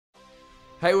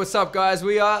Hey, what's up, guys?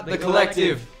 We are The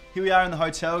Collective. Here we are in the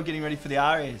hotel getting ready for the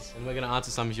Arias. And we're going to answer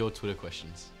some of your Twitter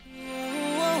questions.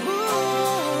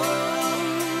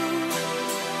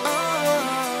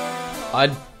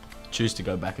 I'd choose to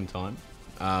go back in time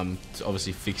to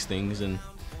obviously fix things and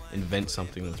invent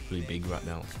something that's pretty big right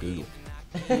now, like Google.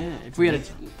 Yeah, if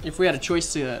we had a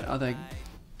choice to either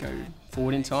go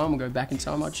forward in time or go back in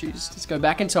time, I'd choose to go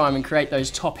back in time and create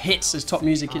those top hits, those top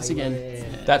music hits again. Yeah.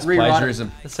 That's Rewrite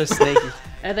plagiarism. That's so sneaky.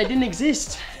 And they didn't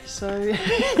exist, so...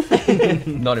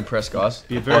 Not impressed, guys.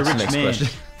 Be a very What's the rich next man. question?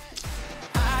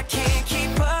 I can't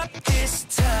keep up this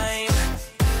time.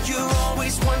 You're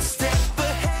always one step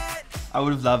ahead. I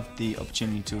would have loved the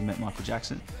opportunity to have met Michael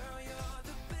Jackson.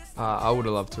 I would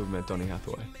have loved to have met Donny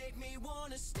Hathaway.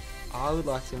 I would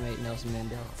like to meet Nelson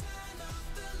Mandela.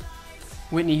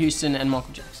 Whitney Houston and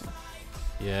Michael Jackson.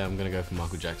 Yeah, I'm going to go for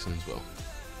Michael Jackson as well.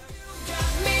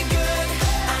 Got me good.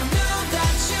 I know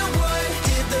that you would.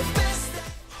 Did the best.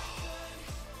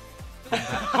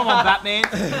 Come on, Batman.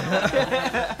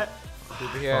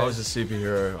 If I was a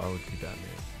superhero, I would be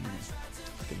Batman.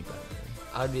 Fucking Batman.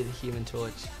 I'd be the Human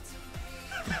Torch.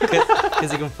 Because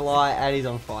he can fly and he's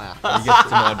on fire. You get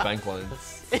denied bank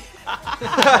loans.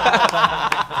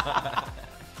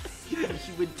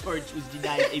 Human Torch was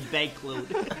denied a bank loan.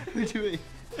 Who do we?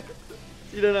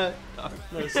 You don't know? Not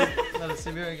a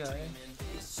superhero guy.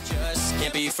 Just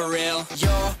can't be for real.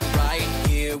 You're right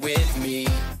here with me.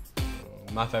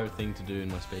 My favourite thing to do in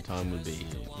my spare time would be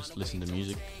just listen to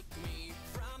music.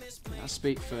 I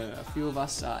speak for a few of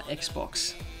us,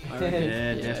 Xbox. I Yeah,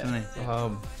 reckon. definitely.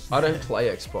 I don't play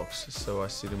Xbox, so I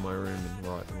sit in my room and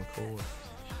write and record.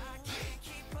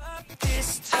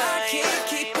 This time. I can't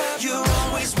keep up. You're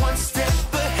always one step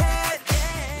ahead.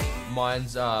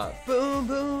 Mine's boom,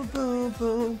 boom, boom,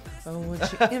 boom. I want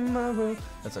you in my room.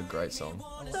 That's a great song.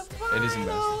 It is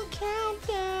embarrassing.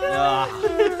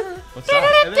 What's that?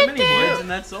 Are there many words in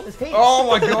that song? Oh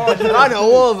my god, I know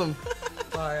all of them.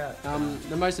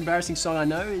 The most embarrassing song I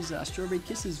know is Strawberry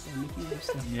Kisses by Mickey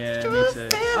Webster. Yeah, me too.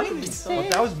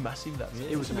 That was massive, that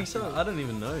It was a big song. I don't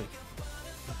even know.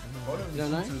 You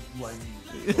don't know?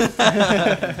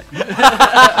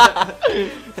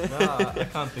 Nah, I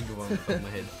can't think of one off the top of my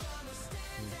head.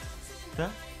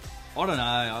 I don't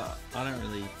know. I don't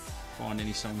really find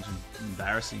any songs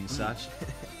embarrassing as such.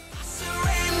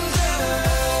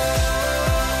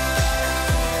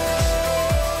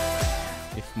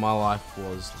 If my life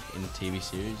was in a TV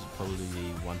series, it'd probably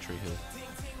be One Tree Hill.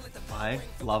 I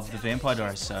love the Vampire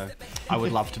Diaries, so I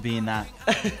would love to be in that.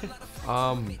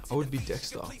 I would be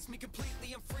Dexter.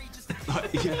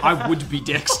 I would be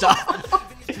Dexter.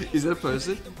 Is that a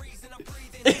person?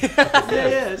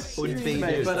 Yes. Would be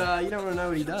Mate, Dexter. but you don't want to know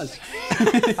what he does.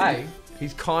 Hey,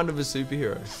 he's kind of a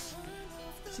superhero.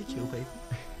 Does he kill people?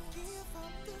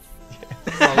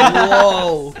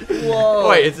 Whoa! Whoa!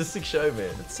 Wait, it's a sick show,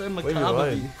 man. It's so Leave me macabre.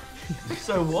 alone.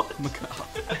 So what?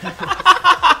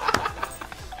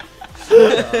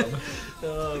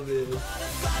 Oh man.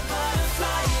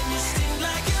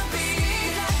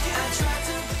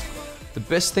 The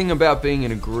best thing about being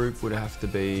in a group would have to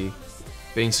be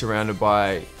being surrounded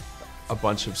by a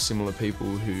bunch of similar people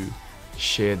who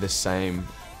share the same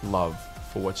love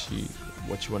for what you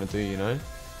want to do, you know?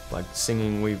 Like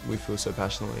singing, we feel so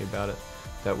passionately about it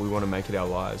that we want to make it our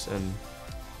lives, and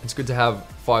it's good to have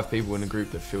 5 people in a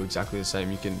group that feel exactly the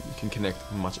same. You can connect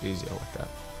much easier like that.